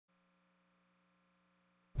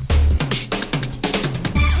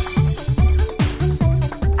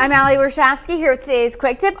I'm Allie Warshawski here with today's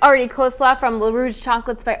quick tip. Artie Coleslaw from Rouge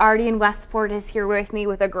Chocolates by Artie in Westport is here with me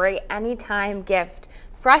with a great anytime gift.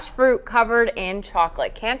 Fresh fruit covered in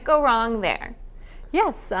chocolate. Can't go wrong there.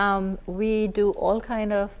 Yes, we do all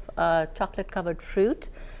kind of chocolate covered fruit.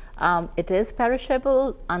 It is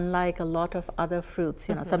perishable, unlike a lot of other fruits.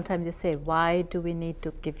 You know, sometimes you say, why do we need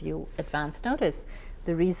to give you advance notice?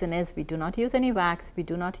 The reason is we do not use any wax, we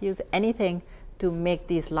do not use anything to make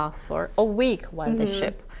these last for a week while they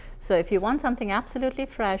ship. So if you want something absolutely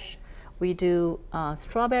fresh, we do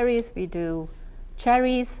strawberries, we do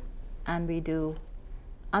cherries, and we do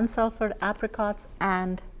unsulfured apricots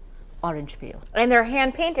and orange peel. And they're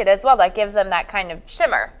hand painted as well. That gives them that kind of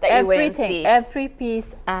shimmer that you wouldn't see. Every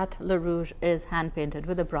piece at Le Rouge is hand painted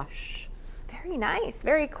with a brush. Very nice,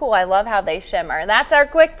 very cool. I love how they shimmer. That's our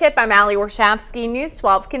quick tip. I'm Allie Warshawski, News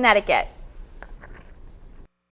 12 Connecticut.